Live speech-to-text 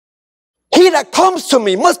He that comes to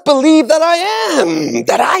me must believe that I am,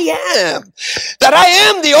 that I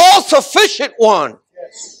am the all-sufficient one.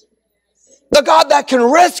 The God that can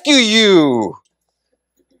rescue you.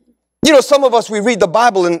 You know, some of us, we read the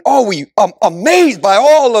Bible and, we are amazed by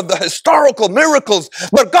all of the historical miracles.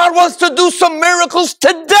 But God wants to do some miracles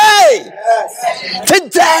today.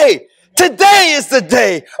 Today. Today is the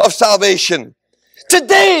day of salvation.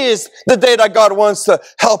 Today is the day that God wants to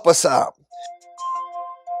help us out.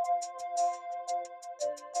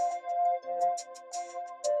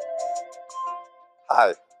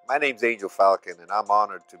 Hi, my name's Angel Falcon, and I'm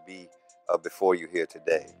honored to be before you here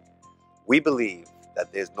today. We believe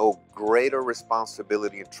that there's no greater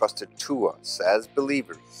responsibility entrusted to us as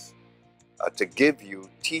believers to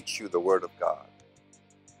teach you the Word of God.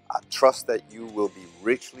 I trust that you will be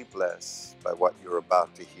richly blessed by what you're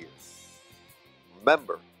about to hear.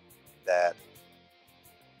 Remember that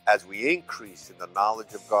as we increase in the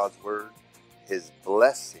knowledge of God's Word, His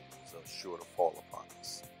blessings are sure to fall upon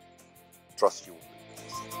us. Trust you will be blessed.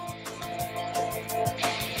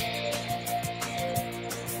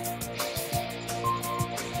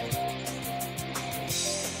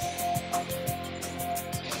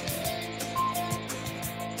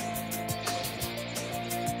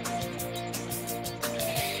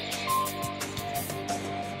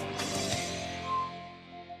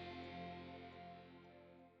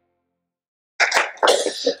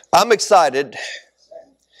 I'm excited.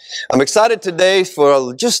 I'm excited today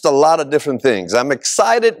for just a lot of different things. I'm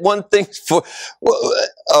excited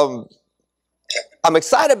I'm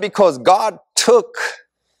excited because God took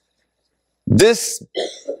this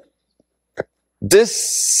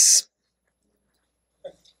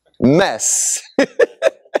mess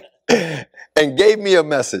and gave me a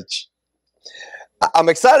message. I'm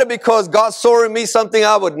excited because God saw in me something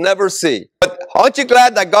I would never see. But aren't you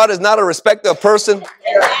glad that God is not a respecter of person?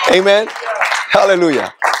 Amen.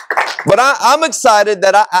 Hallelujah. But I'm excited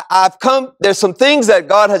that I've come. There's some things that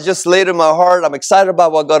God has just laid in my heart. I'm excited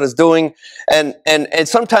about what God is doing. And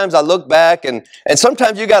sometimes I look back and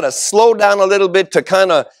sometimes you got to slow down a little bit to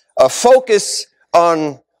kind of focus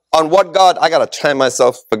on what God, I got to time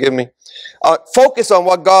myself, forgive me. Focus on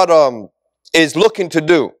what God is looking to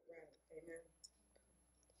do.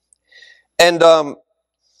 And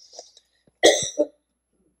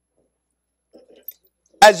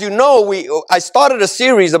as you know, I started a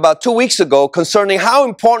series about 2 weeks ago concerning how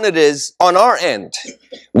important it is on our end.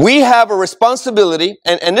 We have a responsibility,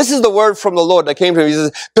 and this is the word from the Lord that came to me. He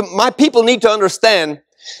says, my people need to understand,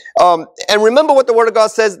 and remember what the Word of God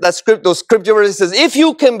says, those scripture verses says, if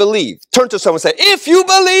you can believe, turn to someone and say, if you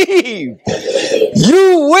believe,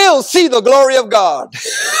 you will see the glory of God.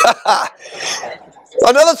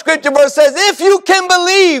 Another scripture verse says, if you can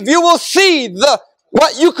believe, you will see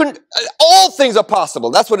all things are possible.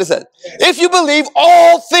 That's what it says. If you believe,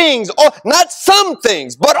 all things, or not some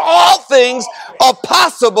things, but all things are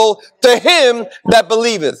possible to him that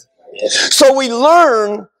believeth. So we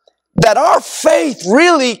learn that our faith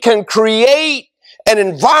really can create an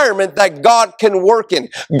environment that God can work in.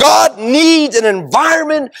 God needs an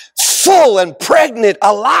environment full and pregnant,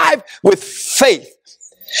 alive with faith.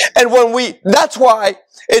 And that's why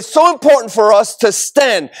it's so important for us to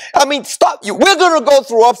stand. I mean, we're going to go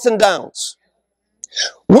through ups and downs.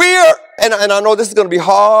 And I know this is going to be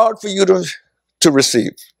hard for you to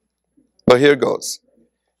receive. But here goes.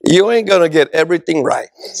 You ain't going to get everything right.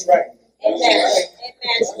 That's right.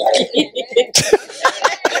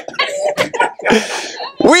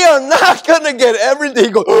 We are not going to get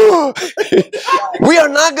everything. We are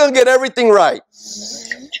not going to get everything right.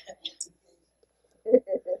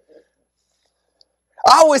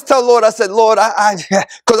 I always tell Lord, I said, Lord,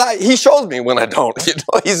 because he shows me when I don't. You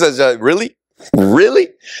know, he says, really? Really?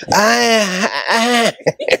 I'm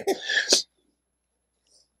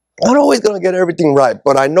not always going to get everything right,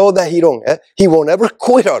 but I know that he won't ever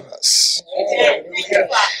quit on us.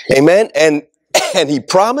 Amen. And he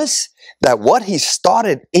promised that what he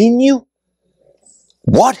started in you,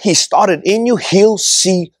 he'll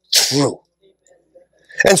see through.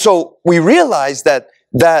 And so we realize that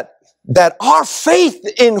our faith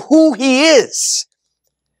in who he is,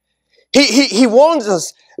 he warns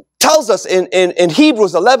us, tells us in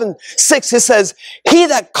Hebrews 11:6, it says, he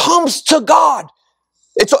that comes to God,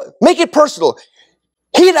 make it personal.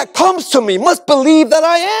 He that comes to me must believe that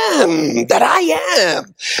I am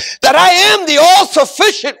the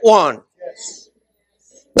all-sufficient one.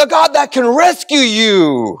 The God that can rescue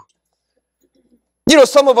you. You know,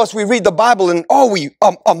 some of us, we read the Bible and, we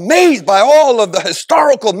are amazed by all of the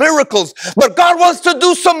historical miracles. But God wants to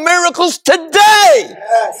do some miracles today.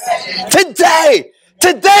 Today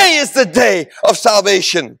is the day of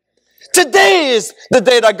salvation. Today is the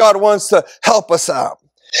day that God wants to help us out.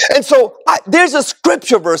 And so there's a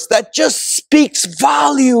scripture verse that just speaks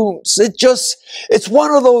volumes. It's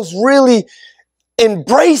one of those really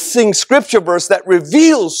embracing scripture verse that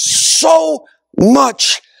reveals so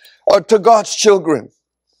much to God's children.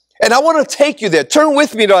 And I want to take you there. Turn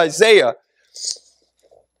with me to Isaiah.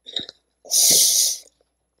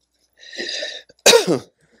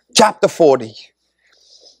 Chapter 40.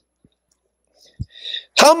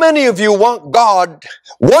 How many of you want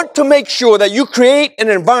to make sure that you create an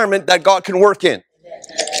environment that God can work in?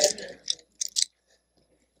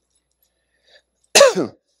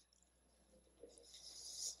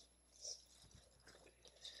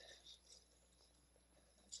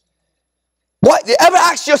 What? You ever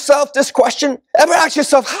ask yourself this question? Ever ask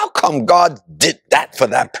yourself, how come God did that for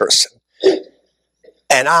that person?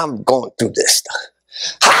 And I'm going through this stuff.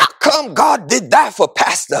 How come God did that for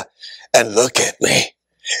pastor? And look at me.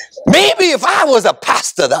 Maybe if I was a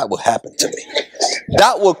pastor, that would happen to me.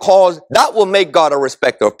 That will make God a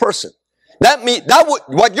respecter of person.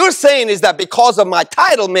 What you're saying is that because of my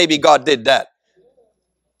title, maybe God did that.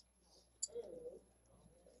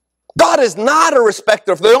 God is not a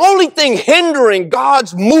respecter. The only thing hindering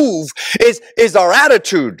God's move is our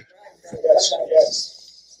attitude.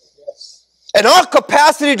 And our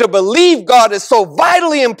capacity to believe God is so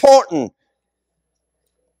vitally important.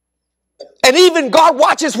 And even God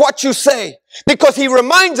watches what you say, because he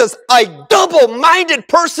reminds us a double-minded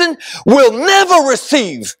person will never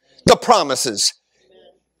receive the promises.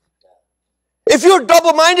 If you're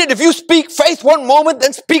double-minded, if you speak faith one moment,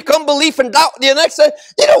 then speak unbelief and doubt the next day,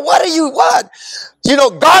 what?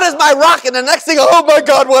 God is my rock, and the next thing, oh my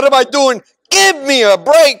God, what am I doing? Give me a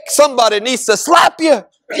break. Somebody needs to slap you.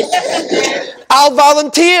 I'll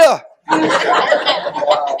volunteer.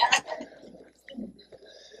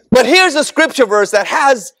 But here's a scripture verse that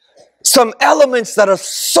has some elements that are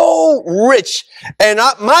so rich. And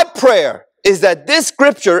my prayer is that this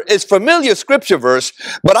scripture is familiar scripture verse,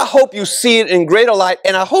 but I hope you see it in greater light,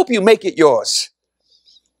 and I hope you make it yours.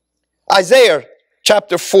 Isaiah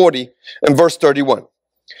chapter 40 and verse 31.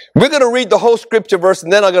 We're going to read the whole scripture verse,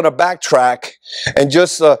 and then I'm going to backtrack and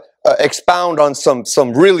just expound on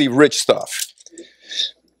some really rich stuff.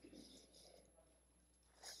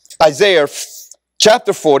 Isaiah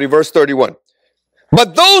chapter 40, verse 31.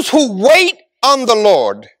 But those who wait on the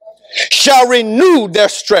Lord shall renew their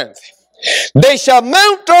strength. They shall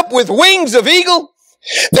mount up with wings of eagle.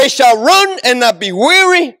 They shall run and not be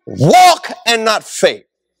weary, walk and not faint.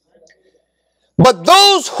 But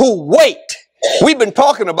those who wait, we've been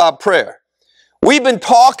talking about prayer. We've been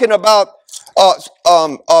talking about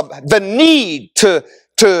the need to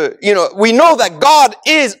we know that God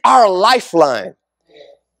is our lifeline.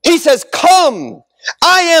 He says, come,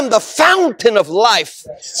 I am the fountain of life.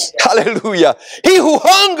 Hallelujah. He who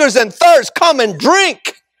hungers and thirsts, come and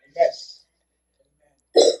drink.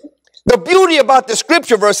 The beauty about the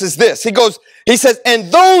scripture verse is this. He says,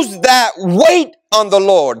 and those that wait on the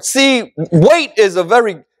Lord. See, wait is a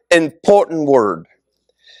very important word.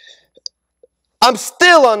 I'm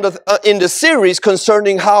still in the series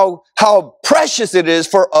concerning how precious it is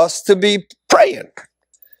for us to be praying.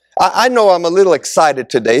 I know I'm a little excited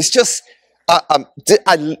today. It's just, I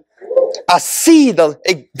see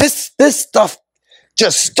this stuff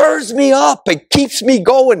just stirs me up. It keeps me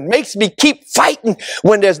going, makes me keep fighting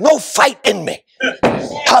when there's no fight in me.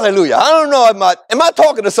 Hallelujah. I don't know, am I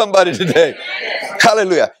talking to somebody today?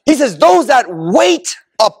 Hallelujah. He says, those that wait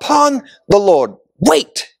upon the Lord.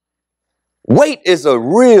 Wait. Wait is a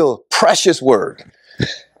real precious word.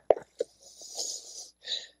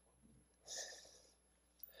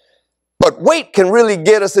 But wait can really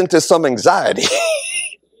get us into some anxiety.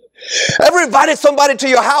 Ever invited somebody to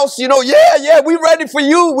your house? Yeah, we're ready for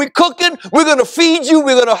you. We're cooking. We're going to feed you.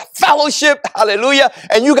 We're going to fellowship. Hallelujah.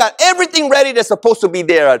 And you got everything ready that's supposed to be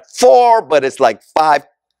there at 4, but it's like 5.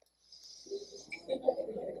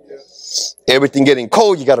 Everything getting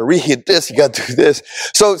cold. You got to reheat this. You got to do this.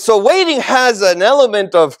 So waiting has an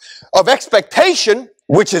element of expectation,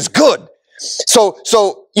 which is good. So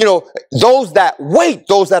those that wait,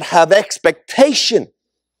 those that have expectation.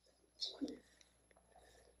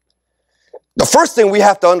 The first thing we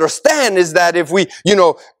have to understand is that if we,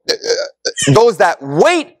 those that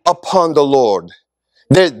wait upon the Lord,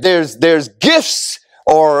 there's gifts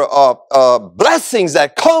or blessings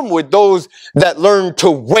that come with those that learn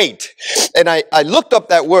to wait. And I looked up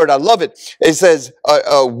that word. I love it. It says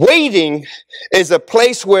waiting is a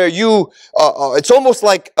place where it's almost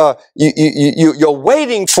like you're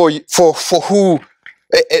waiting for who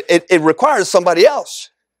it requires somebody else.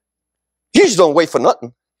 You just don't wait for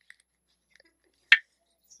nothing.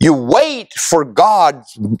 You wait for God.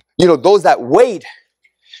 Those that wait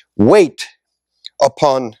on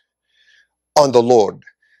the Lord.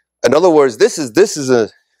 In other words, this is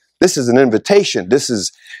an invitation. This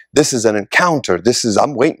is an encounter.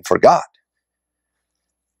 I'm waiting for God.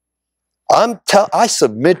 I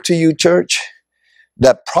submit to you, church,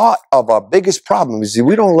 that part of our biggest problem is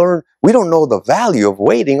we don't know the value of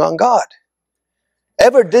waiting on God.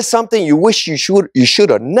 Ever did something you wish you should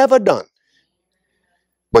have never done,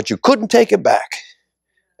 but you couldn't take it back,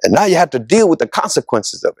 and now you have to deal with the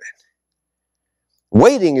consequences of it.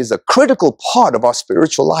 Waiting is a critical part of our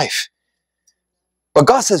spiritual life. But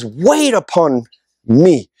God says, wait upon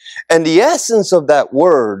me. And the essence of that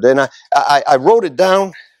word, and I wrote it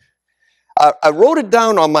down. I wrote it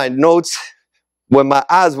down on my notes when my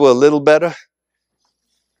eyes were a little better.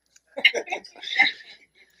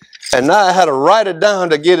 And now I had to write it down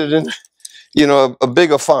to get it in, a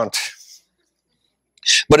bigger font.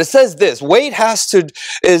 But it says this: wait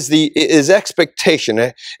is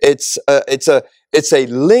expectation. It's a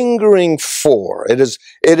lingering for. It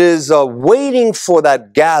is waiting for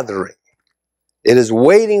that gathering. It is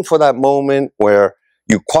waiting for that moment where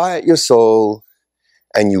you quiet your soul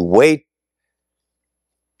and you wait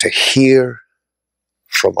to hear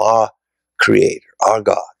from our Creator, our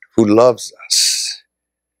God, who loves us.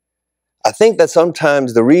 I think that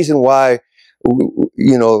sometimes the reason why,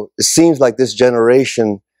 it seems like this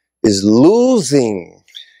generation is losing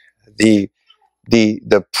the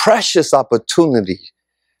precious opportunity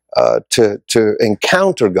to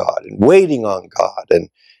encounter God and waiting on God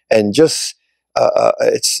and just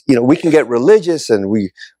it's we can get religious and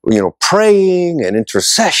we praying and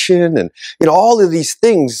intercession and all of these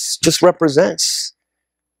things just represents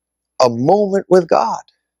a moment with God,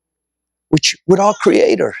 with our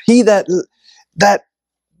Creator, He that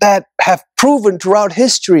have proven throughout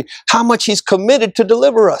history how much He's committed to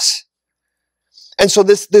deliver us. And so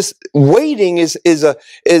this waiting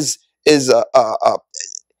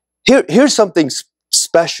here's something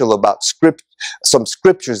special about some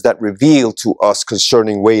scriptures that reveal to us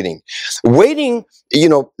concerning waiting. Waiting,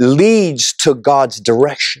 leads to God's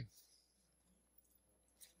direction.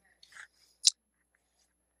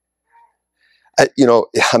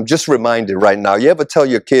 I'm just reminded right now. You ever tell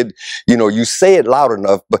your kid, you say it loud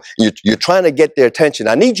enough, but you're trying to get their attention.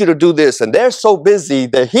 I need you to do this. And they're so busy.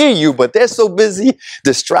 They hear you, but they're so busy,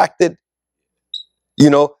 distracted.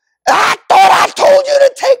 I thought I told you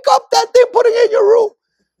to take up that thing, putting in your room.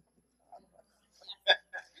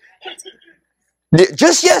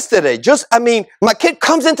 Just yesterday, my kid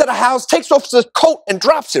comes into the house, takes off his coat and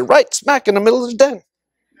drops it right smack in the middle of the den.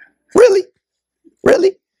 Really?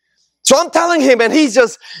 Really? So I'm telling him, and he's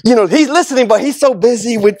just, he's listening, but he's so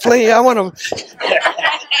busy with playing. I want him.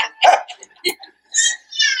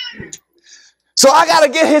 So I got to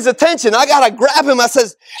get his attention. I got to grab him. I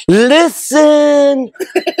says, listen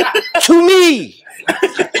to me.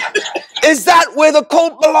 Is that where the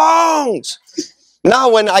coat belongs? Now,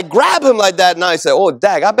 when I grab him like that, now I say, oh,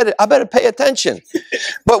 dag, I better pay attention.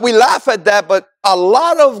 But we laugh at that, but a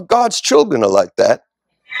lot of God's children are like that.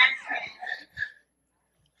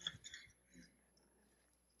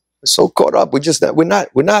 We're so caught up. We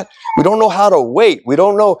don't know how to wait. We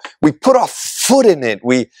don't know. We put our foot in it.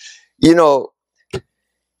 But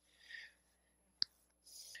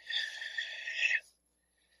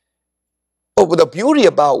the beauty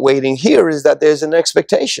about waiting here is that there's an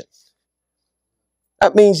expectation.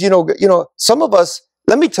 That means, some of us,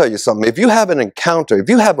 let me tell you something. If you have an encounter, if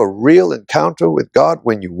you have a real encounter with God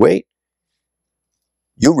when you wait,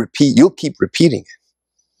 you'll keep repeating it.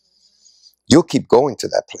 You'll keep going to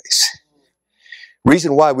that place.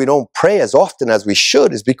 Reason why we don't pray as often as we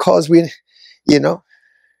should is because either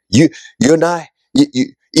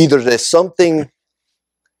there's something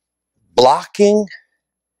blocking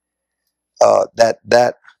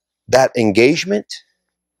that engagement.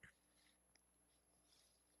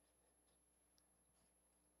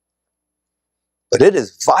 But it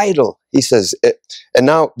is vital, he says, and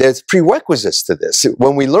now there's prerequisites to this.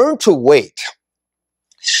 When we learn to wait,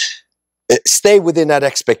 stay within that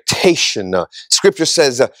expectation. Scripture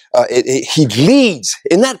says he leads.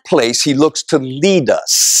 In that place, he looks to lead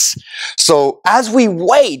us. So as we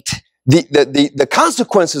wait, the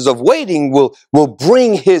consequences of waiting will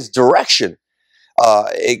bring his direction.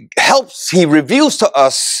 It helps, he reveals to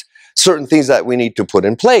us certain things that we need to put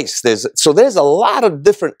in place. There's a lot of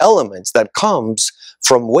different elements that comes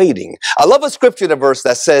from waiting. I love a scripture, the verse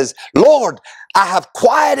that says, Lord, I have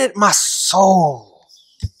quieted my soul.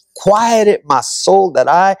 Quieted my soul that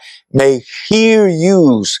I may hear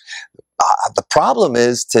you. The problem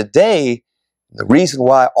is today, The reason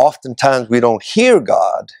why oftentimes we don't hear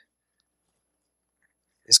God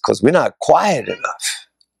is because we're not quiet enough.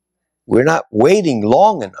 We're not waiting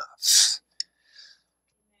long enough.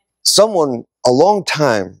 Someone a long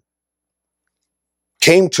time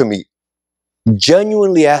came to me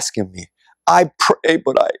genuinely asking me, I pray,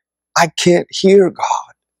 but I can't hear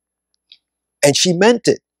God. And she meant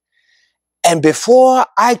it. And before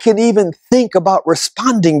I could even think about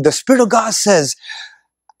responding, the Spirit of God says,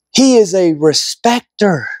 He is a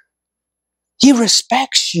respecter. He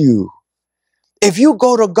respects you. If you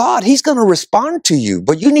go to God, He's going to respond to you,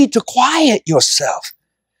 but you need to quiet yourself.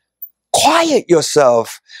 Quiet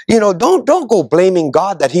yourself. You know, don't go blaming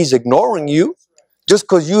God that He's ignoring you just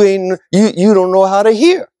because you don't know how to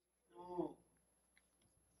hear.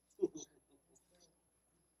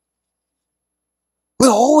 We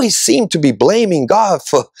always seem to be blaming God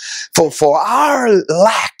for our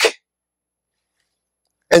lack.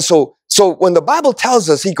 And so when the Bible tells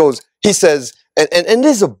us, He says, and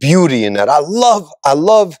there's a beauty in that. I love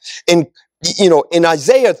in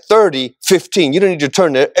Isaiah 30:15, you don't need to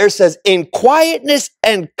turn there. It says, in quietness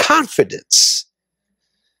and confidence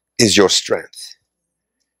is your strength.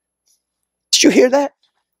 Did you hear that?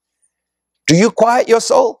 Do you quiet your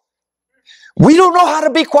soul? We don't know how to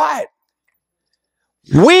be quiet.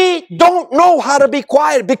 We don't know how to be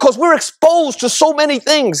quiet because we're exposed to so many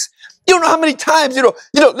things. You don't know how many times,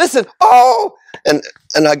 listen,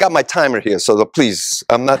 and I got my timer here, so please,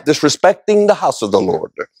 I'm not disrespecting the house of the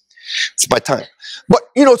Lord. It's my time. But,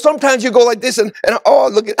 sometimes you go like this and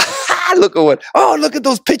look at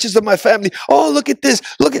those pictures of my family. Oh, look at this.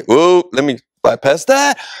 Whoa, let me bypass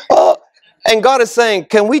that. Oh, and God is saying,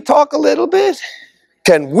 can we talk a little bit?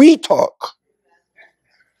 Can we talk?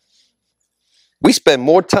 We spend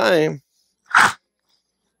more time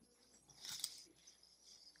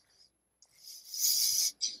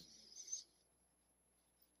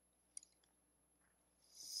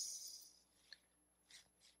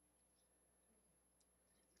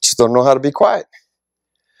just don't know how to be quiet.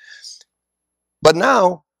 But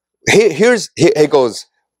now, here goes,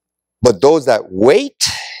 but those that wait,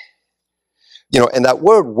 and that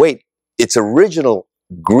word wait, its original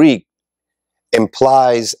Greek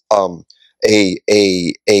implies a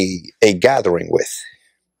gathering with.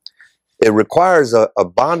 It requires a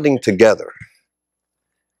bonding together.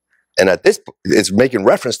 And at this, it's making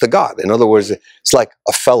reference to God. In other words, it's like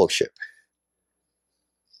a fellowship.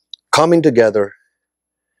 Coming together,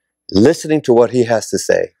 listening to what He has to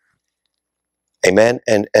say. Amen.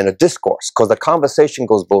 And a discourse, because the conversation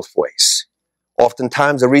goes both ways.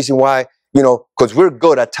 Oftentimes the reason why, because we're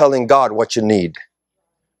good at telling God what you need.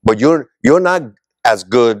 But you're not as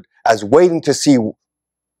good as waiting to see,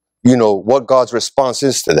 what God's response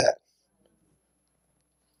is to that.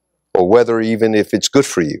 Or whether even if it's good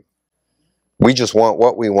for you. We just want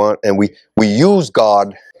what we want, and we use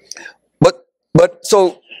God.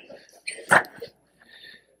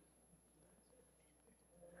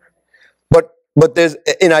 But there's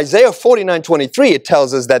in Isaiah 49:23, it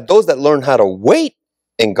tells us that those that learn how to wait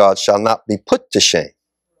in God shall not be put to shame.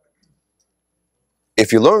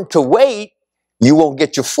 If you learn to wait, you won't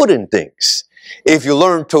get your foot in things. If you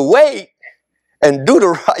learn to wait and do the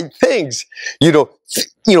right things,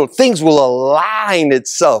 things will align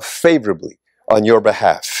itself favorably on your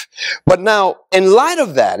behalf. But now, in light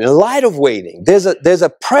of that, in light of waiting, there's a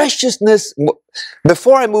preciousness.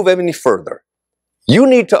 Before I move any further, you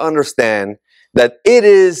need to understand that it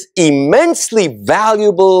is immensely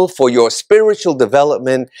valuable for your spiritual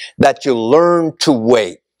development that you learn to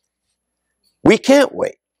wait. We can't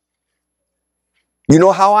wait. You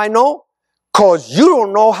know how I know? Because you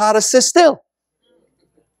don't know how to sit still.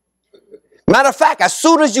 Matter of fact, as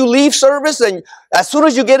soon as you leave service and as soon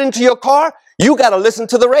as you get into your car, you got to listen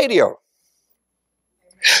to the radio.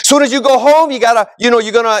 As soon as you go home, you got to,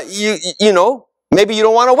 maybe you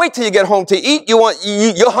don't want to wait till you get home to eat.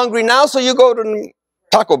 You're hungry now, so you go to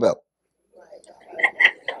Taco Bell.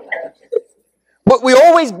 But we're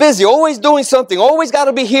always busy, always doing something, always got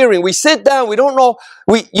to be hearing. We sit down, we don't know,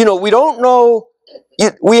 we don't know.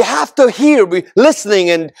 We have to hear, we listening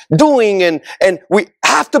and doing, and we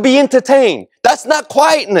have to be entertained. That's not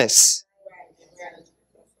quietness.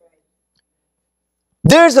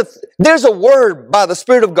 There's a word by the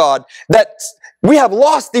Spirit of God that we have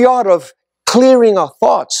lost the art of clearing our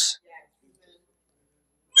thoughts.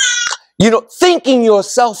 Thinking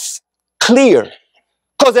yourself clear.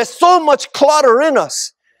 Because there's so much clutter in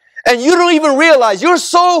us. And you don't even realize you're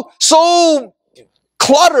so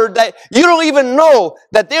cluttered that you don't even know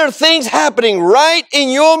that there are things happening right in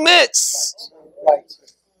your midst.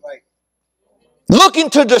 Right. Looking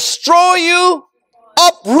to destroy you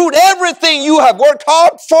uproot everything you have worked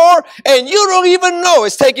hard for, and you don't even know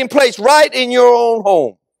it's taking place right in your own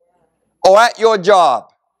home or at your job.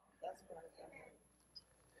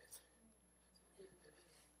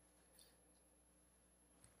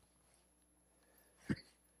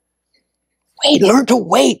 Wait, learn to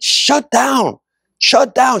wait. Shut down.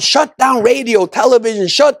 Shut down. Shut down radio, television.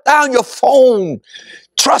 Shut down your phone.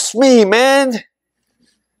 Trust me, man.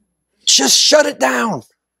 Just shut it down.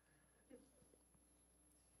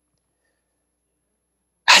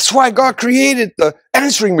 That's why God created the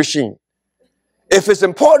answering machine. If it's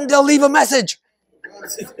important, they'll leave a message.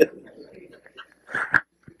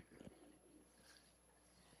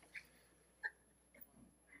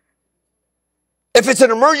 If it's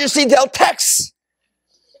an emergency, they'll text.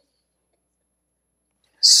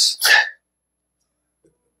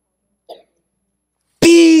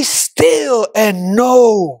 Be still and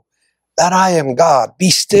know that I am God. Be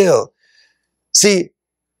still. See,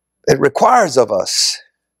 it requires of us.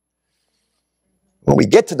 When we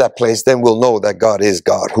get to that place, then we'll know that God is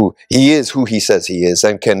God, who He is who He says He is,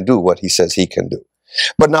 and can do what He says He can do.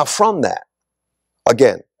 But now from that,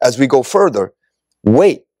 again, as we go further,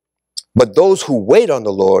 wait. But those who wait on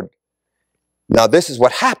the Lord, now this is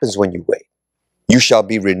what happens when you wait. You shall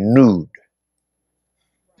be renewed.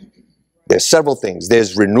 There's several things.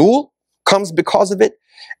 There's renewal comes because of it,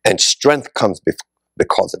 and strength comes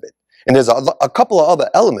because of it. And there's a couple of other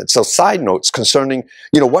elements, so side notes concerning,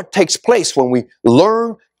 what takes place when we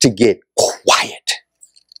learn to get quiet.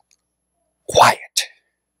 Quiet.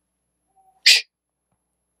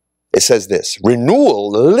 It says this,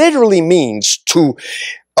 renewal literally means to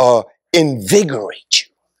invigorate you.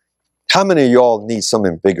 How many of y'all need some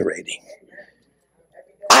invigorating?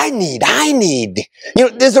 I need.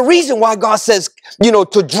 There's a reason why God says,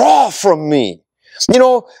 to draw from me.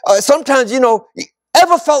 Sometimes,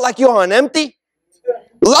 ever felt like you're on empty?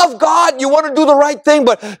 Love God, you want to do the right thing,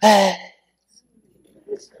 but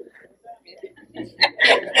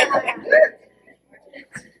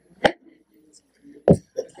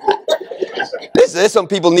there's some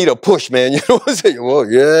people need a push, man. You know what I'm saying? Well,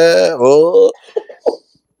 yeah. Oh.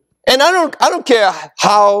 And I don't care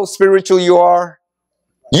how spiritual you are,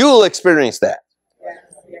 you'll experience that.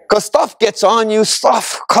 Because stuff gets on you,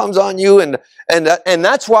 stuff comes on you, and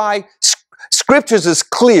that's why Scriptures is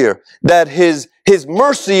clear that His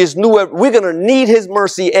mercy is new. We're going to need His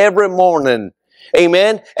mercy every morning.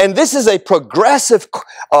 Amen. And this is a progressive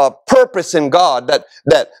purpose in God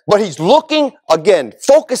but He's looking, again,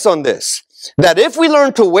 focus on this, that if we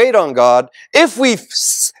learn to wait on God, if we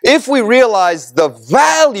realize the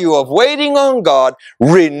value of waiting on God,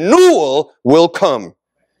 renewal will come.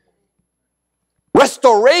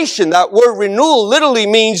 Restoration, that word renewal literally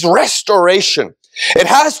means restoration. It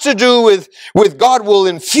has to do with God will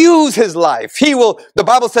infuse His life. He will, the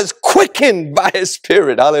Bible says, quicken by His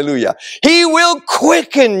Spirit. Hallelujah. He will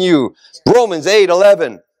quicken you. Romans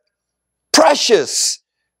 8:11. Precious.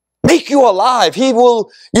 Make you alive. He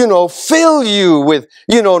will, fill you with,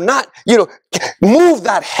 move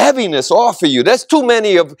that heaviness off of you. There's too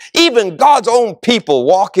many of even God's own people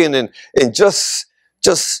walking in just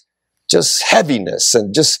heaviness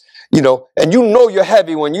and just, and you're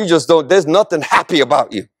heavy when you just don't, there's nothing happy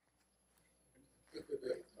about you.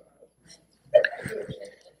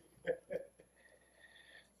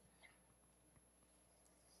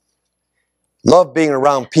 Love being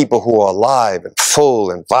around people who are alive and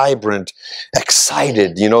full and vibrant,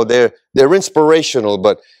 excited. They're inspirational,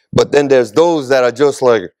 but then there's those that are just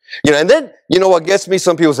like, and then, what gets me?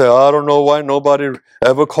 Some people say, I don't know why nobody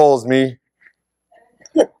ever calls me.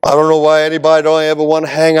 I don't know why anybody don't ever want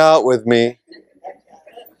to hang out with me.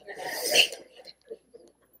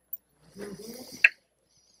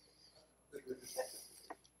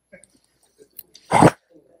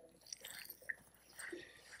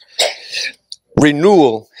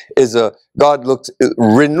 Renewal is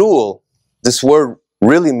renewal. This word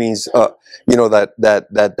really means,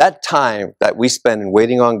 that time that we spend in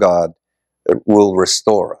waiting on God will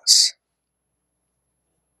restore us.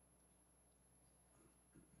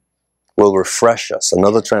 Will refresh us.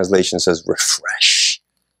 Another translation says refresh.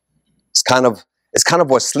 It's kind of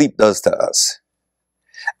what sleep does to us.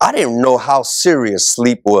 I didn't know how serious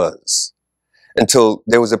sleep was until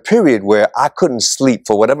there was a period where I couldn't sleep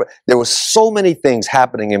for whatever. There were so many things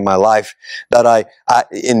happening in my life that I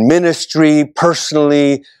in ministry,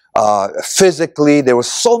 personally, physically, there were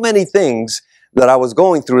so many things that I was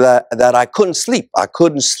going through that I couldn't sleep. I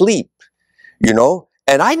couldn't sleep,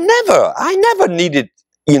 and I never needed,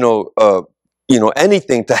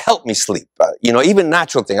 anything to help me sleep. Even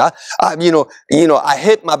natural thing. I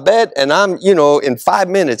hit my bed and I'm, in 5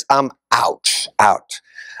 minutes, I'm Ouch, ouch.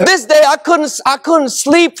 This day I couldn't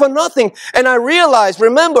sleep for nothing. And I realized,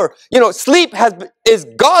 remember, sleep is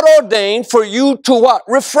God ordained for you to what?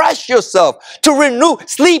 Refresh yourself, to renew.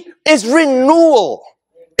 Sleep is renewal.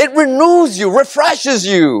 It renews you, refreshes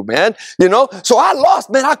you, man. So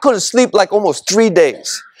I couldn't sleep like almost 3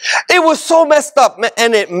 days. It was so messed up, man,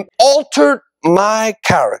 and it altered my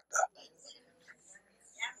character.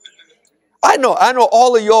 I know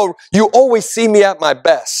all of y'all, you always see me at my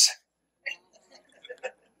best.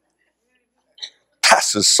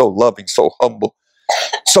 Pastor's so loving, so humble,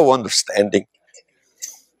 so understanding.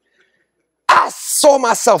 I saw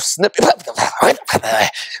myself snipping,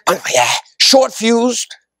 short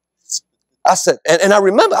fused. I said, and I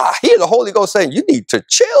remember, I hear the Holy Ghost saying, you need to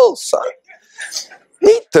chill, son.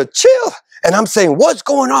 Need to chill. And I'm saying, what's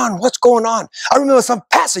going on? What's going on? I remember some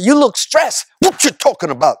pastor, you look stressed. What you talking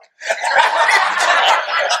about?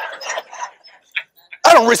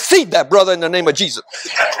 I don't receive that, brother, in the name of Jesus.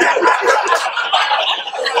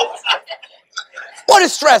 What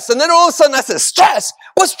is stress? And then all of a sudden I said, stress?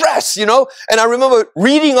 What's stress? And I remember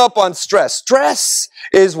reading up on stress. Stress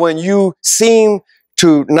is when you seem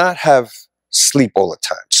to not have sleep all the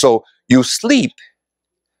time. So you sleep,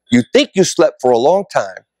 you think you slept for a long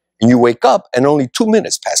time, and you wake up and only 2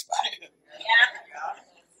 minutes pass by.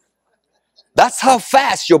 That's how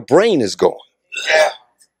fast your brain is going.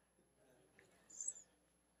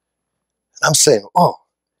 And I'm saying,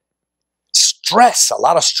 stress, a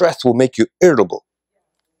lot of stress will make you irritable.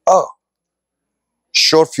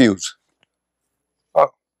 Short fuse.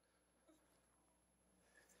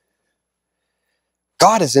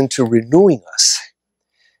 God is into renewing us.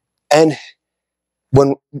 And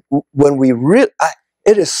when we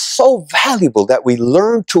it is so valuable that we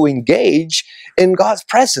learn to engage in God's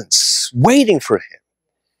presence, waiting for Him.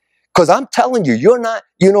 Because I'm telling you,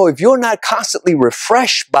 if you're not constantly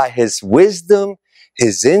refreshed by His wisdom,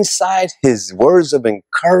 His insight, His words of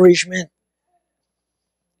encouragement,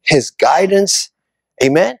 His guidance,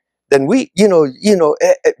 amen, then we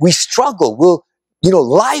struggle.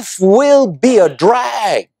 Life will be a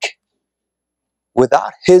drag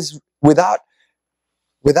without Him,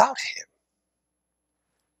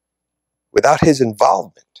 without His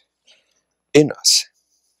involvement in us.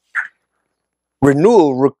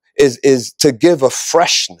 Renewal is to give a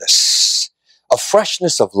freshness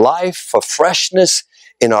of life, a freshness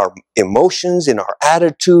in our emotions, in our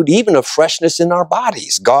attitude, even a freshness in our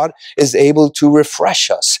bodies. God is able to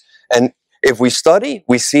refresh us. And if we study,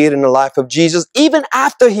 we see it in the life of Jesus. Even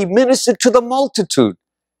after He ministered to the multitude,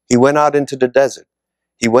 He went out into the desert.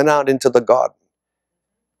 He went out into the garden.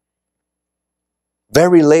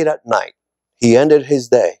 Very late at night, He ended His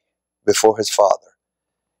day before His Father.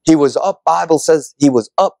 He was up, Bible says, He was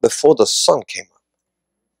up before the sun came up.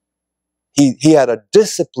 He had a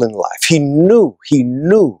disciplined life. He knew.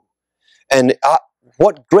 And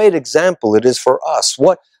what great example it is for us.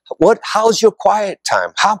 How's your quiet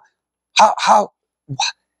time? How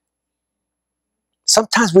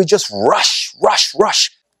sometimes we just rush.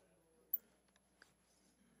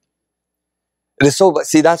 It is so,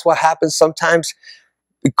 see, that's what happens sometimes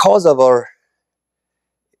because of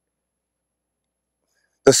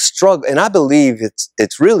the struggle. And I believe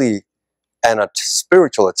it's really a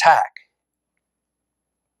spiritual attack.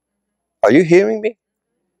 Are you hearing me?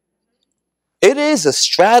 It is a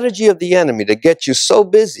strategy of the enemy to get you so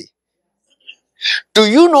busy. Do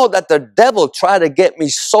you know that the devil tried to get me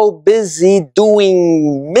so busy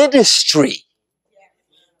doing ministry?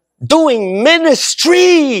 Doing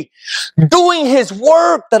His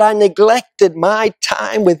work, that I neglected my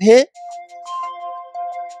time with Him?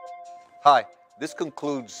 Hi, this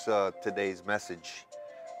concludes today's message.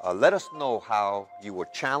 Let us know how you were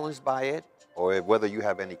challenged by it, or whether you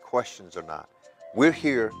have any questions or not. We're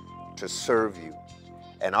here to serve you.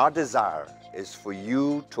 And our desire is for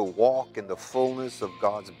you to walk in the fullness of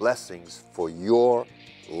God's blessings for your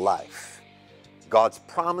life. God's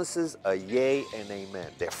promises are yea and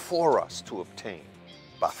amen. They're for us to obtain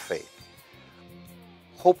by faith.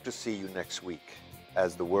 Hope to see you next week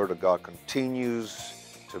as the Word of God continues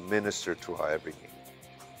to minister to our every need.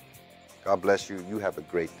 God bless you. You have a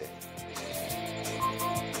great day.